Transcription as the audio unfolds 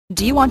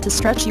Do you want to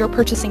stretch your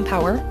purchasing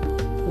power?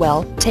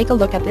 Well, take a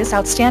look at this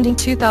outstanding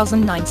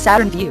 2009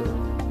 Saturn VUE.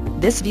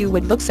 This VUE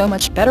would look so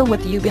much better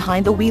with you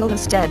behind the wheel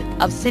instead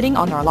of sitting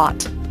on our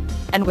lot.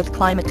 And with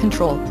climate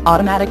control,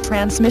 automatic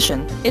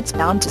transmission, it's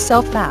bound to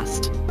sell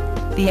fast.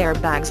 The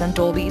airbags and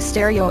Dolby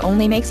stereo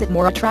only makes it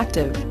more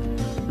attractive.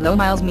 Low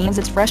miles means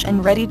it's fresh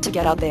and ready to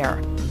get out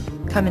there.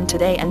 Come in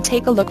today and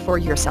take a look for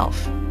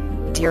yourself.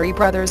 Deary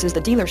Brothers is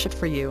the dealership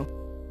for you.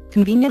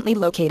 Conveniently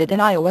located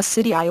in Iowa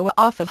City, Iowa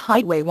off of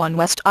Highway 1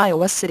 West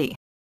Iowa City.